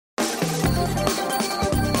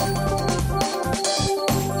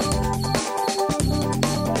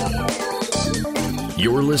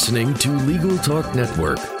You're listening to Legal Talk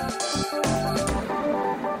Network.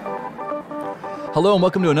 Hello and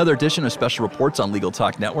welcome to another edition of Special Reports on Legal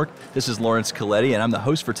Talk Network. This is Lawrence Coletti and I'm the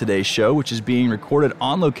host for today's show, which is being recorded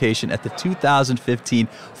on location at the 2015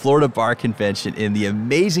 Florida Bar Convention in the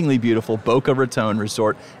amazingly beautiful Boca Raton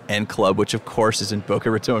Resort and Club, which of course is in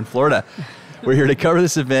Boca Raton, Florida. We're here to cover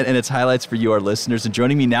this event and its highlights for you, our listeners. And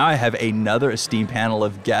joining me now, I have another esteemed panel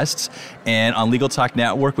of guests. And on Legal Talk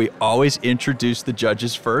Network, we always introduce the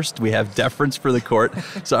judges first. We have deference for the court.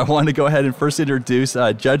 So I wanted to go ahead and first introduce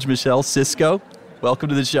Judge Michelle Cisco. Welcome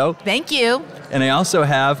to the show. Thank you. And I also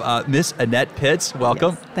have Miss Annette Pitts.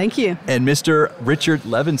 Welcome. Yes, thank you. And Mr. Richard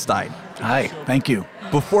Levenstein. Hi, thank you.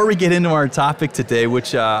 Before we get into our topic today,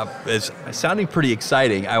 which is sounding pretty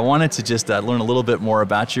exciting, I wanted to just learn a little bit more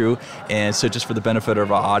about you, and so just for the benefit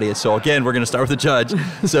of our audience. So again, we're going to start with the judge.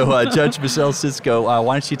 So Judge Michelle Cisco,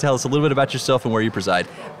 why don't you tell us a little bit about yourself and where you preside?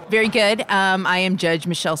 Very good. I am Judge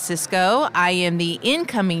Michelle Cisco. I am the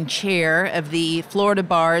incoming chair of the Florida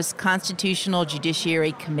Bar's Constitutional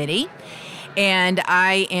Judiciary Committee. And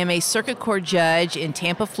I am a circuit court judge in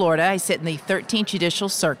Tampa, Florida. I sit in the 13th Judicial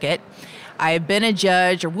Circuit. I have been a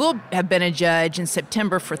judge, or will have been a judge in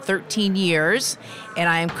September for 13 years, and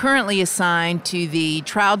I am currently assigned to the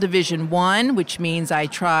Trial Division 1, which means I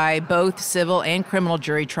try both civil and criminal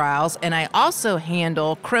jury trials, and I also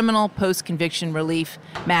handle criminal post-conviction relief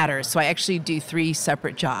matters. So I actually do 3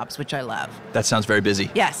 separate jobs, which I love. That sounds very busy.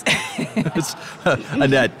 Yes.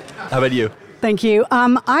 Annette, how about you? Thank you.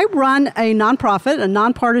 I run a nonprofit, a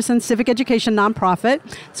nonpartisan civic education nonprofit.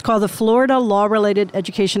 It's called the Florida Law-Related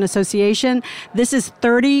Education Association. This is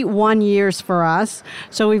 31 years for us.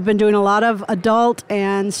 So we've been doing a lot of adult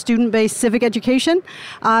and student-based civic education.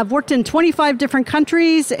 I've worked in 25 different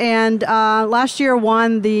countries and last year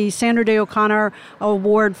won the Sandra Day O'Connor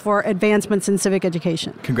Award for Advancements in Civic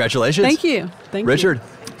Education. Congratulations. Thank you. Thank Richard. you.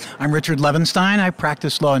 I'm Richard Levenstein. I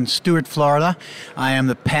practice law in Stuart, Florida. I am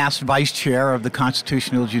the past vice chair of the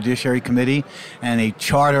Constitutional Judiciary Committee and a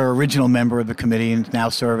charter original member of the committee, and now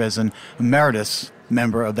serve as an emeritus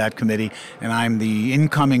member of that committee. And I'm the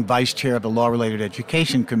incoming vice chair of the Law-Related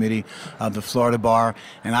Education Committee of the Florida Bar.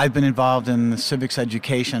 And I've been involved in the civics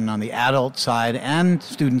education on the adult side and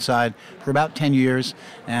student side for about 10 years.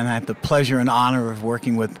 And I have the pleasure and honor of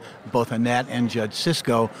working with both Annette and Judge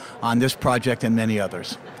Cisco on this project and many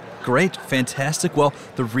others. Great, fantastic. Well,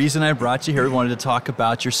 the reason I brought you here, we wanted to talk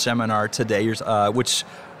about your seminar today, which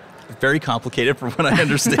is very complicated from what I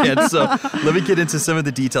understand. So let me get into some of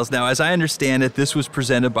the details. Now, as I understand it, this was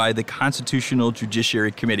presented by the Constitutional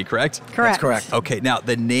Judiciary Committee, correct? Correct. That's correct. Okay, now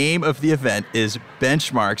the name of the event is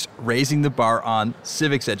Benchmarks, Raising the Bar on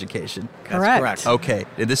Civics Education. Correct. Correct. Okay,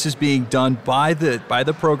 and this is being done by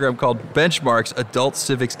the program called Benchmarks Adult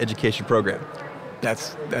Civics Education Program.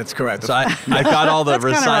 That's correct. So I got all the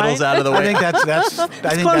recitals right. out of the way. I think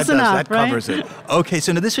that covers it. Okay,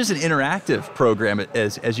 so now this is an interactive program,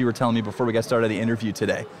 as you were telling me before we got started on the interview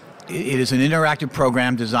today. It is an interactive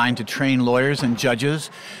program designed to train lawyers and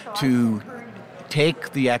judges to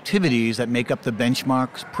take the activities that make up the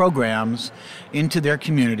Benchmarks programs into their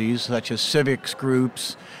communities, such as civics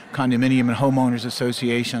groups, condominium and homeowners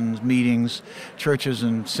associations, meetings, churches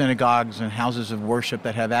and synagogues and houses of worship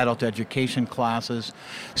that have adult education classes,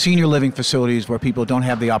 senior living facilities where people don't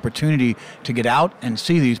have the opportunity to get out and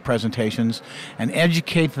see these presentations, and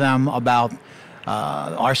educate them about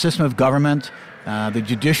our system of government, the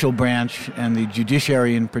judicial branch and the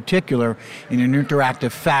judiciary in particular in an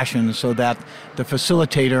interactive fashion so that the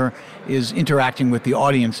facilitator is interacting with the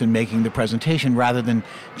audience and making the presentation rather than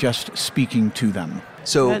just speaking to them.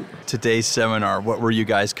 So today's seminar, what were you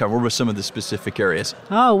guys covering? What were some of the specific areas?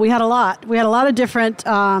 Oh, we had a lot. We had a lot of different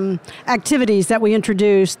activities that we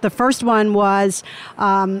introduced. The first one was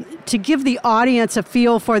to give the audience a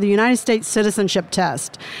feel for the United States citizenship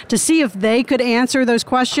test, to see if they could answer those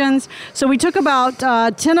questions. So we took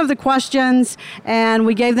about 10 of the questions and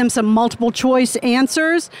we gave them some multiple choice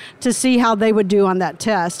answers to see how they would do on that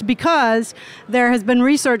test, because there has been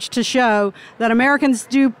research to show that Americans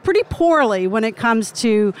do pretty poorly when it comes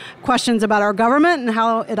to questions about our government and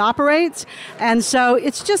how it operates. And so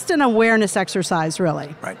it's just an awareness exercise,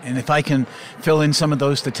 really. Right. And if I can fill in some of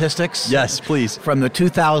those statistics. Yes, please. From the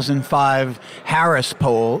 2005 Harris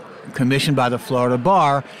poll commissioned by the Florida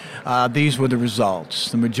Bar, these were the results.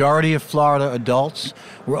 The majority of Florida adults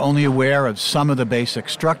were only aware of some of the basic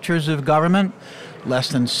structures of government, less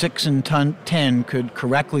than 6 in 10 could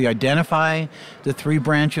correctly identify the three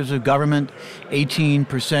branches of government.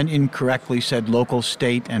 18% incorrectly said local,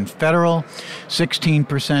 state, and federal.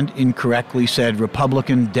 16% incorrectly said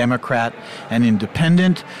Republican, Democrat, and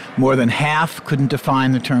independent. More than half couldn't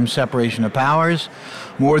define the term separation of powers.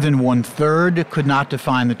 More than 1/3 could not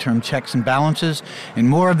define the term checks and balances, and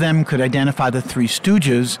more of them could identify the three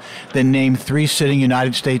stooges than name three sitting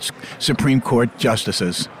United States Supreme Court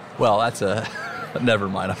justices. Well, that's a... Never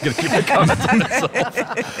mind. I'm going to keep my comments to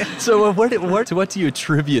myself. So what do you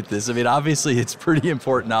attribute this? I mean, obviously, it's pretty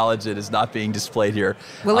important knowledge that is not being displayed here.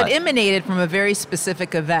 Well, it emanated from a very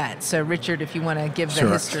specific event. So, Richard, if you want to give the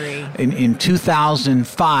history. In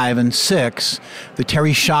 2005 and 6, the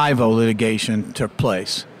Terri Schiavo litigation took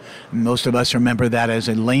place. Most of us remember that as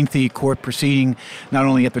a lengthy court proceeding, not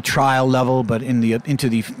only at the trial level, but into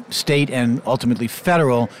the state and ultimately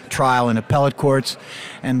federal trial and appellate courts.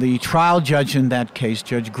 And the trial judge in that case,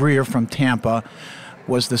 Judge Greer from Tampa,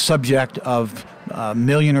 was the subject of 1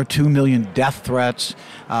 million or 2 million death threats,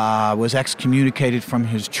 was excommunicated from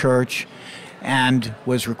his church, and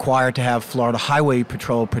was required to have Florida Highway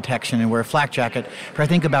Patrol protection and wear a flak jacket for I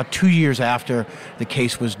think about 2 years after the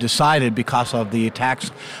case was decided because of the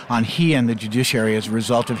attacks on he and the judiciary as a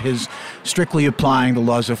result of his strictly applying the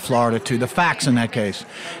laws of Florida to the facts in that case.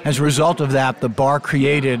 As a result of that, the bar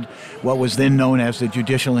created what was then known as the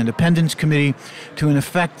Judicial Independence Committee to in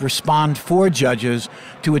effect respond for judges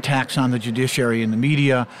to attacks on the judiciary in the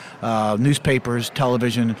media, newspapers,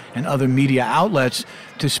 television, and other media outlets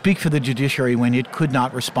to speak for the judiciary when it could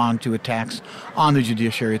not respond to attacks on the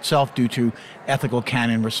judiciary itself due to ethical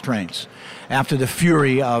canon restraints. After the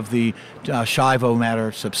fury of the Schiavo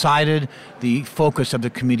matter subsided, the focus of the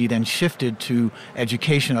committee then shifted to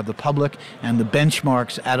education of the public, and the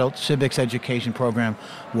Benchmarks Adult Civics Education Program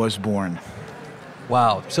was born.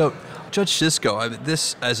 Wow. So, Judge Sisko,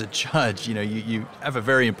 this as a judge, you have a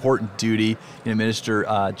very important duty to administer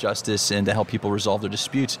justice and to help people resolve their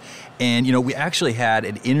disputes. And, we actually had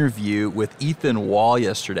an interview with Ethan Wall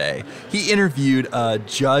yesterday. He interviewed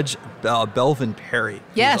Judge Belvin Perry,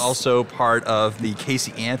 yes, who's also part of the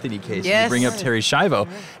Casey Anthony case. Yes. You bring up Terri Schiavo.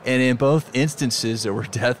 And in both instances, there were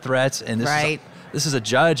death threats. And this is a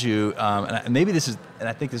judge who, and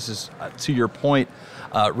I think this is to your point,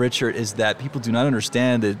 Richard, is that people do not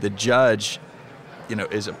understand that the judge,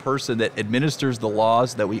 is a person that administers the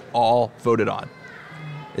laws that we all voted on.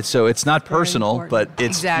 So it's not personal, but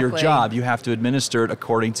it's your job. You have to administer it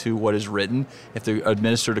according to what is written. You have to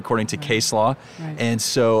administer it according to case law. Right. And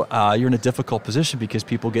so you're in a difficult position because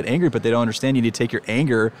people get angry, but they don't understand you need to take your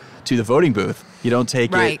anger to the voting booth. You don't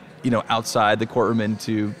take it, outside the courtroom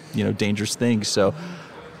into, dangerous things. So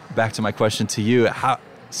back to my question to you,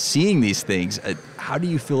 seeing these things, how do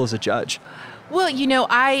you feel as a judge? Well,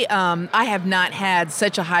 I have not had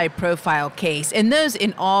such a high-profile case, and those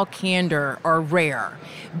in all candor are rare.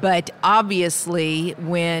 But obviously,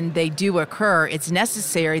 when they do occur, it's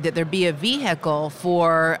necessary that there be a vehicle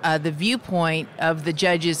for the viewpoint of the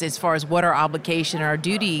judges as far as what our obligation or our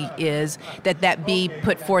duty is, that be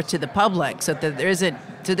put forth to the public so that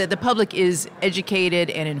the public is educated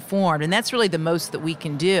and informed. And that's really the most that we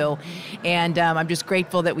can do. And I'm just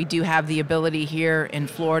grateful that we do have the ability here in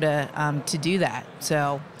Florida to do that.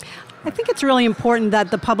 So I think it's really important that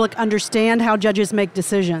the public understand how judges make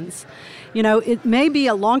decisions. It may be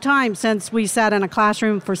a long time since we sat in a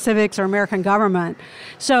classroom for civics or American government.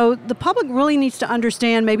 So the public really needs to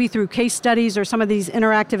understand, maybe through case studies or some of these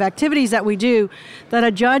interactive activities that we do, that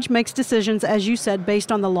a judge makes decisions, as you said, based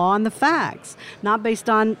on the law and the facts, not based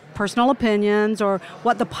on personal opinions or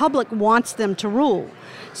what the public wants them to rule.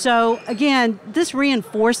 So again, this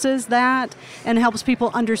reinforces that and helps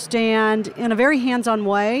people understand in a very hands-on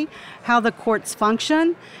way how the courts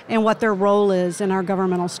function and what their role is in our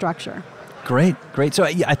governmental structure. Great. So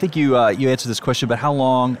I think you answered this question, but how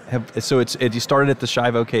long you started at the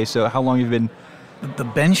Schiavo case, so how long have you been? The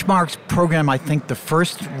Benchmarks program, I think the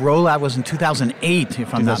first rollout was in 2008,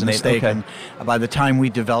 if I'm not mistaken. Okay. By the time we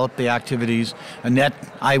developed the activities,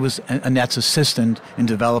 I was Annette's assistant in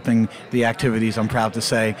developing the activities, I'm proud to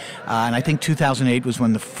say. And I think 2008 was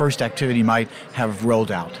when the first activity might have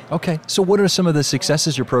rolled out. Okay. So what are some of the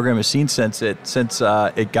successes your program has seen since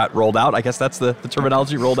it got rolled out? I guess that's the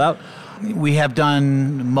terminology, rolled out? We have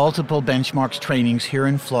done multiple Benchmarks trainings here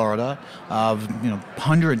in Florida of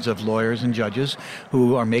hundreds of lawyers and judges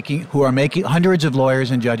who are making hundreds of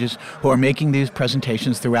lawyers and judges who are making these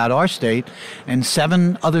presentations throughout our state, and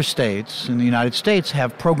 7 other states in the United States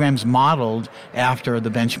have programs modeled after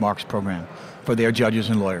the Benchmarks program for their judges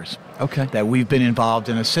and lawyers. Okay. That we've been involved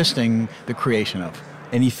in assisting the creation of.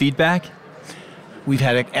 Any feedback? We've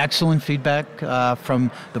had excellent feedback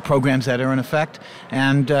from the programs that are in effect,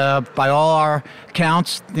 and by all our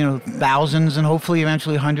counts, thousands and hopefully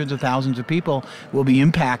eventually hundreds of thousands of people will be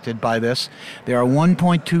impacted by this. There are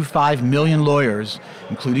 1.25 million lawyers,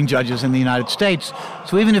 including judges in the United States,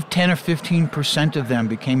 so even if 10 or 15% of them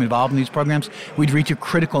became involved in these programs, we'd reach a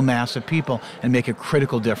critical mass of people and make a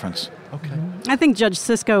critical difference. Okay. I think Judge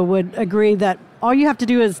Sisko would agree that all you have to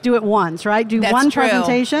do is do it once, right? Do That's one true.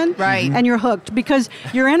 presentation, Right. and you're hooked because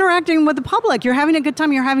you're interacting with the public. You're having a good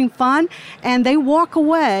time. You're having fun, and they walk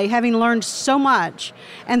away having learned so much,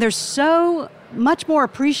 and they're so much more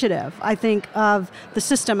appreciative, I think, of the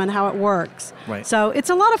system and how it works. Right. So it's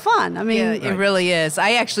a lot of fun. I mean, Yeah, it really is.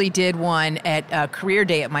 I actually did one at Career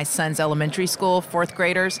Day at my son's elementary school, fourth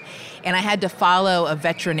graders, and I had to follow a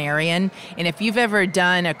veterinarian. And if you've ever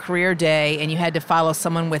done a Career Day and you had to follow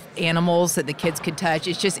someone with animals that the kids could touch,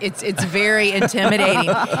 it's very intimidating.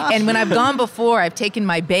 And when I've gone before, I've taken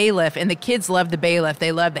my bailiff, and the kids love the bailiff.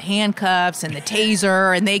 They love the handcuffs and the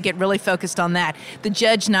taser, and they get really focused on that. The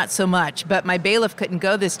judge, not so much, but my bailiff couldn't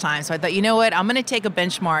go this time. So I thought, you know what, I'm going to take a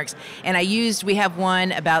benchmarks, and we have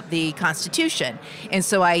one about the Constitution. And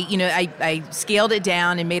so I scaled it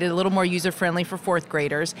down and made it a little more user-friendly for fourth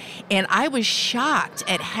graders. And I was shocked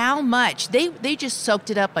at how much they just soaked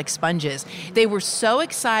it up like sponges. They were so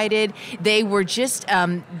excited. They were just,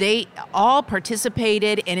 they all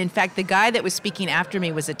participated. And in fact, the guy that was speaking after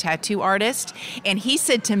me was a tattoo artist. And he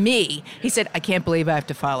said to me, I can't believe I have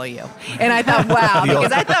to follow you. And I thought, wow,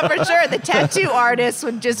 because I thought for sure the tattoo artist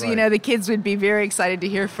would just, the kids would be very excited to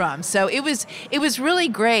hear from. So it was really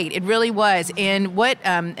great. It really was. And what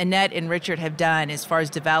Annette and Richard have done as far as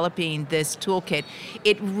developing this toolkit,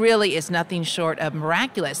 it really is nothing short of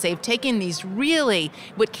miraculous. They've taken these really,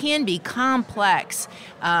 what can be complex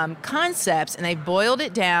concepts, and they've boiled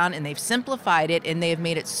it down, and they've simplified it, and they have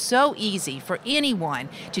made it so easy for anyone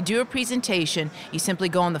to do a presentation. You simply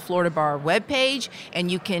go on the Florida Bar webpage,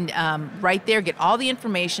 and you can right there get all the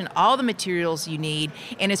information, all the materials you need,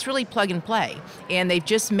 and it's really plug and play. And they've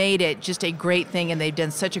just made it just a great thing, and they've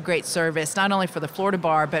done such a great service, not only for the Florida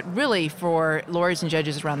Bar, but really for lawyers and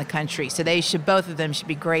judges around the country. So both of them should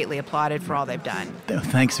be greatly applauded for all they've done.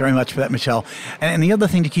 Thanks very much for that, Michelle. And the other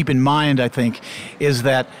thing to keep in mind, I think, is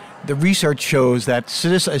that the research shows that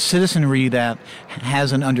a citizenry that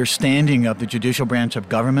has an understanding of the judicial branch of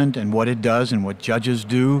government and what it does and what judges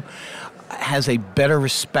do has a better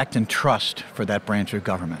respect and trust for that branch of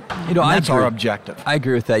government. That's our objective. I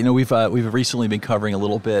agree with that. We've recently been covering a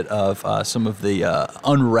little bit of some of the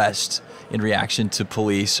unrest in reaction to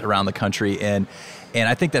police around the country, and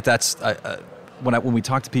I think that's when we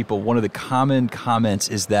talk to people, one of the common comments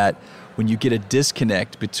is that when you get a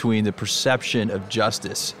disconnect between the perception of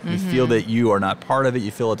justice, you feel that you are not part of it,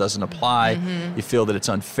 you feel it doesn't apply, you feel that it's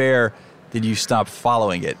unfair, then you stop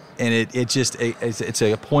following it. And it's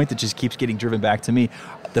a point that just keeps getting driven back to me.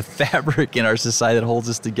 The fabric in our society that holds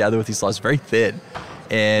us together with these laws is very thin,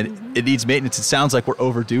 and it needs maintenance. It sounds like we're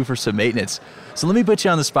overdue for some maintenance. So let me put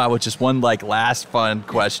you on the spot with just one last fun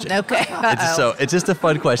question. Okay. It's just a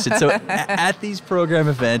fun question. So at these program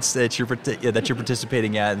events that you're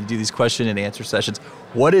participating at and you do these question and answer sessions,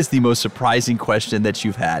 what is the most surprising question that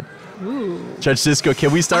you've had? Ooh. Judge Sisko,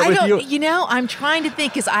 can we start with you? I'm trying to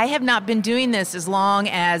think because I have not been doing this as long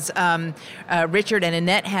as Richard and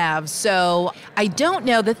Annette have. So I don't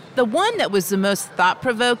know. The one that was the most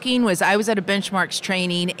thought-provoking was I was at a benchmarks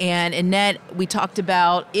training, and Annette, we talked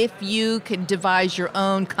about if you could devise your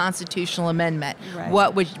own constitutional amendment, right,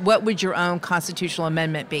 what would your own constitutional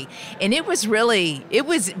amendment be? And it was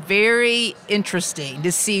very interesting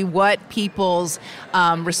to see what people's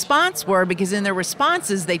response were, because in their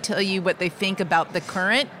responses they tell you what they think about the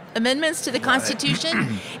current amendments to the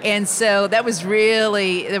Constitution. And so that was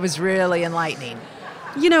really enlightening.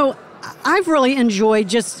 I've really enjoyed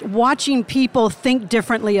just watching people think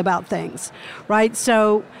differently about things, right?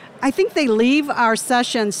 So I think they leave our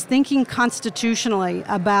sessions thinking constitutionally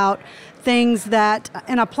about things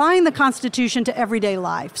and applying the Constitution to everyday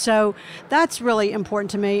life. So that's really important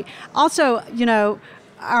to me. Also,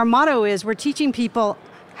 our motto is we're teaching people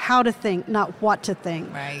how to think, not what to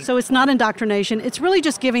think. Right. So it's not indoctrination. It's really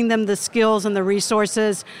just giving them the skills and the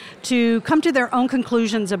resources to come to their own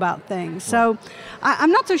conclusions about things. So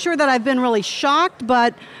I'm not so sure that I've been really shocked,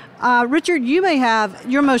 but Richard, you may have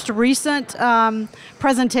your most recent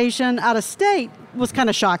presentation out of state was kind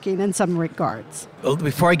of shocking in some regards. Well,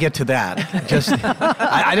 before I get to that,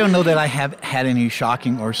 I don't know that I have had any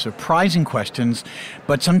shocking or surprising questions,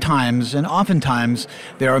 but sometimes and oftentimes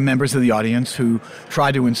there are members of the audience who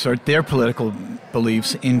try to insert their political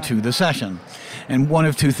beliefs into the session. And one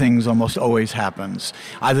of two things almost always happens.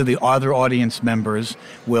 Either the other audience members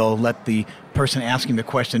will let the person asking the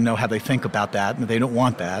question know how they think about that, and they don't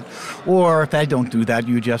want that. Or if they don't do that,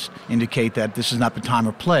 you just indicate that this is not the time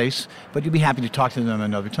or place, but you'd be happy to talk to them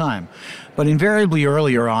another time. But invariably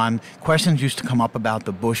earlier on, questions used to come up about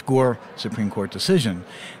the Bush-Gore Supreme Court decision.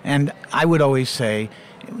 And I would always say,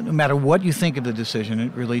 no matter what you think of the decision,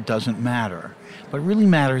 it really doesn't matter. What really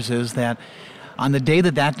matters is that on the day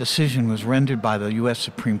that that decision was rendered by the U.S.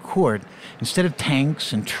 Supreme Court, instead of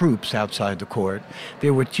tanks and troops outside the court,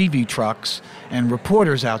 there were TV trucks and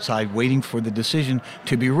reporters outside waiting for the decision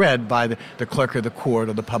to be read by the clerk of the court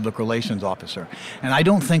or the public relations officer. And I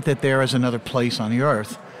don't think that there is another place on the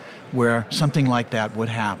earth where something like that would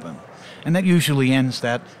happen. And that usually ends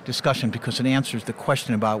that discussion because it answers the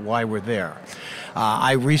question about why we're there.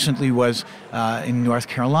 I recently was in North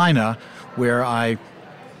Carolina where I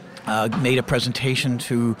made a presentation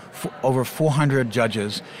to over 400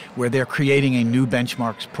 judges where they're creating a new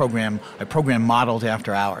benchmarks program, a program modeled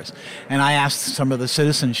after ours. And I asked some of the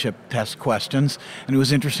citizenship test questions, and it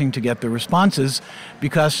was interesting to get the responses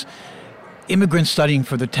because immigrants studying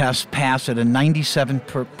for the test passed at a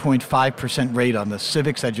 97.5% rate on the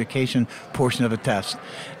civics education portion of the test.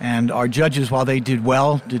 And our judges, while they did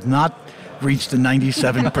well, did not reach the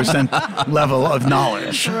 97% level of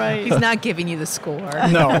knowledge. Right. He's not giving you the score.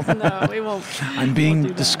 No. No, we won't. I'm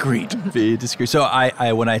being discreet. Be discreet. So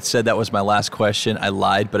I when I said that was my last question, I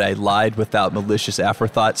lied, but I lied without malicious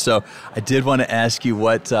afterthought. So I did want to ask you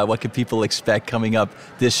what can people expect coming up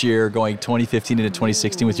this year, going 2015 into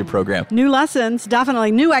 2016 with your program? New lessons,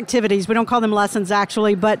 definitely. New activities. We don't call them lessons,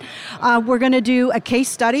 actually, but we're going to do a case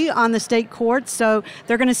study on the state courts. So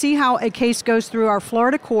they're going to see how a case goes through our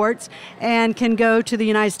Florida courts and can go to the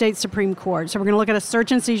United States Supreme Court. So we're going to look at a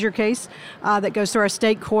search and seizure case that goes through our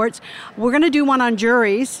state courts. We're going to do one on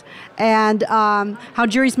juries and how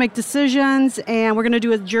juries make decisions, and we're going to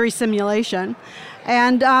do a jury simulation.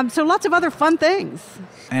 And so lots of other fun things.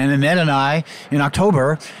 And Annette and I, in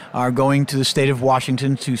October, are going to the state of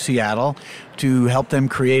Washington, to Seattle, to help them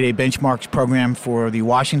create a benchmarks program for the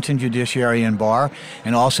Washington Judiciary and Bar,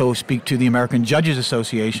 and also speak to the American Judges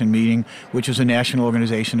Association meeting, which is a national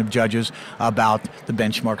organization of judges, about the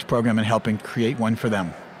benchmarks program and helping create one for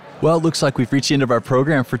them. Well, it looks like we've reached the end of our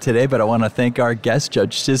program for today, but I want to thank our guests,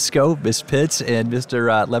 Judge Sisko, Ms. Pitts, and Mr.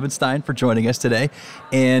 Levenstein for joining us today.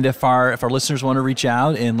 And if our listeners want to reach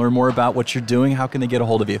out and learn more about what you're doing, how can they get a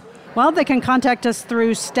hold of you? Well, they can contact us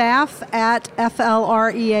through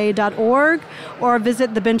staff@flrea.org or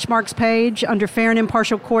visit the benchmarks page under Fair and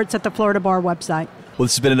Impartial Courts at the Florida Bar website. Well,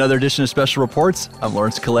 this has been another edition of Special Reports. I'm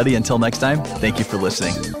Lawrence Coletti. Until next time, thank you for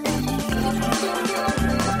listening.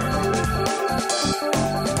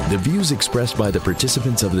 The views expressed by the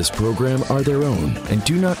participants of this program are their own and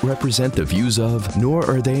do not represent the views of, nor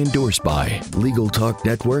are they endorsed by, Legal Talk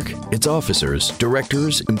Network, its officers,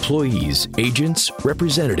 directors, employees, agents,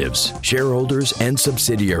 representatives, shareholders, and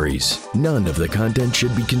subsidiaries. None of the content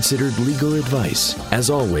should be considered legal advice. As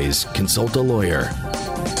always, consult a lawyer.